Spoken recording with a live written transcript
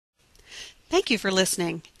Thank you for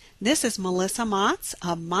listening. This is Melissa Motz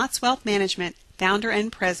of Motz Wealth Management, founder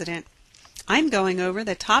and president. I'm going over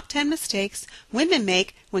the top 10 mistakes women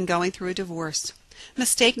make when going through a divorce.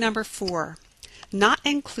 Mistake number 4, not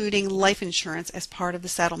including life insurance as part of the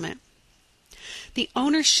settlement. The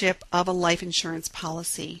ownership of a life insurance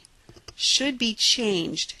policy should be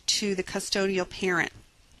changed to the custodial parent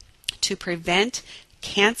to prevent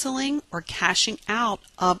canceling or cashing out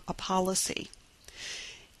of a policy.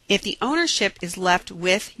 If the ownership is left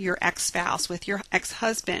with your ex-spouse, with your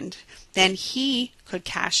ex-husband, then he could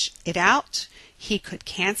cash it out, he could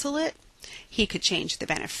cancel it, he could change the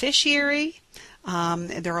beneficiary.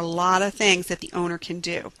 There are a lot of things that the owner can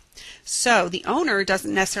do. So the owner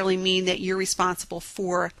doesn't necessarily mean that you're responsible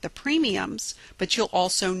for the premiums, but you'll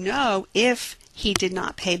also know if he did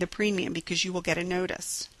not pay the premium because you will get a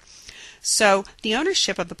notice. So the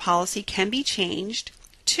ownership of the policy can be changed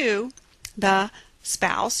to the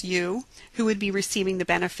spouse, you, who would be receiving the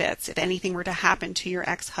benefits if anything were to happen to your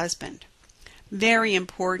ex-husband. Very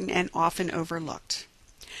important and often overlooked.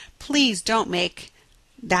 Please don't make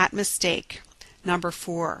that mistake. Number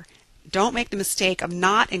 4, don't make the mistake of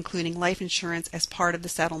not including life insurance as part of the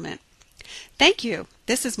settlement. Thank you.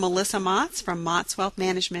 This is Melissa Motz from Motz Wealth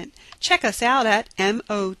Management. Check us out at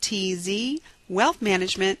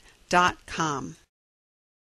motzwealthmanagement.com.